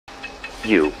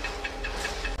You.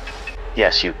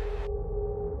 Yes, you.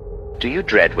 Do you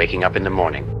dread waking up in the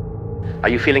morning? Are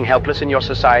you feeling helpless in your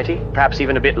society? Perhaps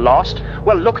even a bit lost?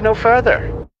 Well, look no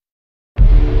further.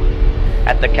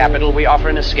 At the Capitol, we offer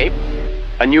an escape,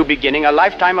 a new beginning, a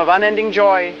lifetime of unending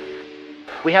joy.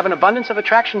 We have an abundance of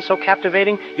attractions so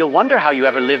captivating, you'll wonder how you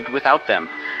ever lived without them.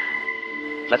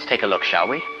 Let's take a look, shall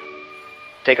we?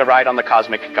 Take a ride on the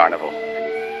Cosmic Carnival.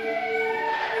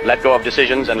 Let go of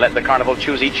decisions and let the carnival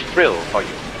choose each thrill for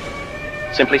you.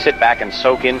 Simply sit back and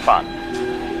soak in fun.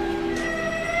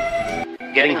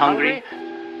 Getting hungry?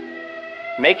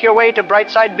 Make your way to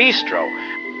Brightside Bistro,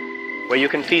 where you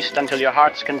can feast until your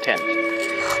heart's content.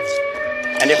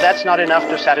 And if that's not enough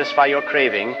to satisfy your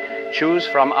craving, choose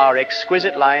from our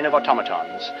exquisite line of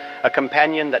automatons, a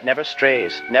companion that never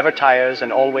strays, never tires,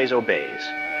 and always obeys.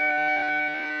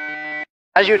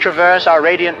 As you traverse our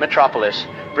radiant metropolis,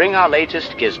 bring our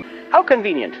latest gizmo. How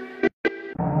convenient.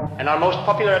 And our most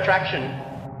popular attraction,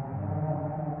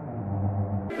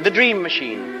 the Dream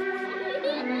Machine.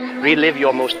 Relive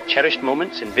your most cherished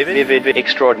moments in vivid,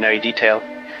 extraordinary detail.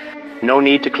 No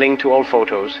need to cling to old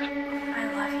photos. I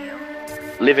love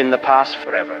you. Live in the past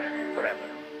forever.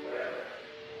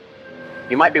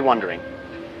 You might be wondering,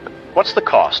 what's the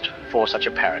cost for such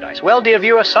a paradise? Well, dear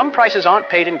viewer, some prices aren't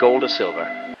paid in gold or silver.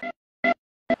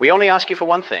 We only ask you for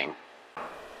one thing: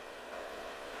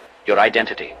 your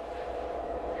identity.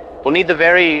 We'll need the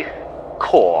very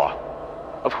core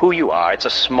of who you are. It's a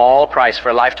small price for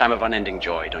a lifetime of unending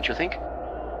joy, don't you think?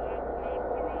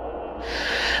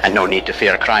 And no need to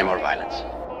fear crime or violence.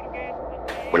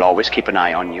 We'll always keep an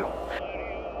eye on you.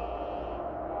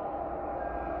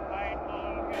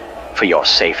 For your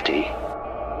safety.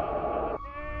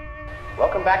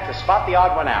 Welcome back to Spot the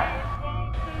Odd One Out.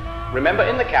 Remember,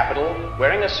 in the Capitol,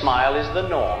 wearing a smile is the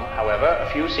norm. However, a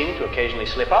few seem to occasionally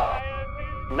slip up.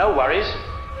 No worries.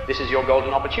 This is your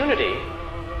golden opportunity.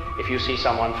 If you see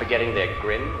someone forgetting their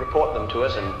grin, report them to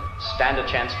us and stand a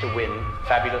chance to win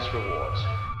fabulous rewards.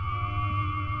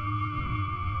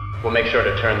 We'll make sure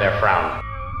to turn their frown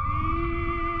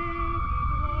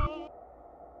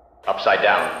upside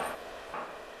down.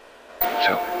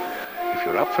 So, if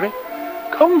you're up for it,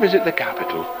 come visit the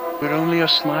Capitol. We're only a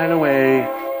smile away.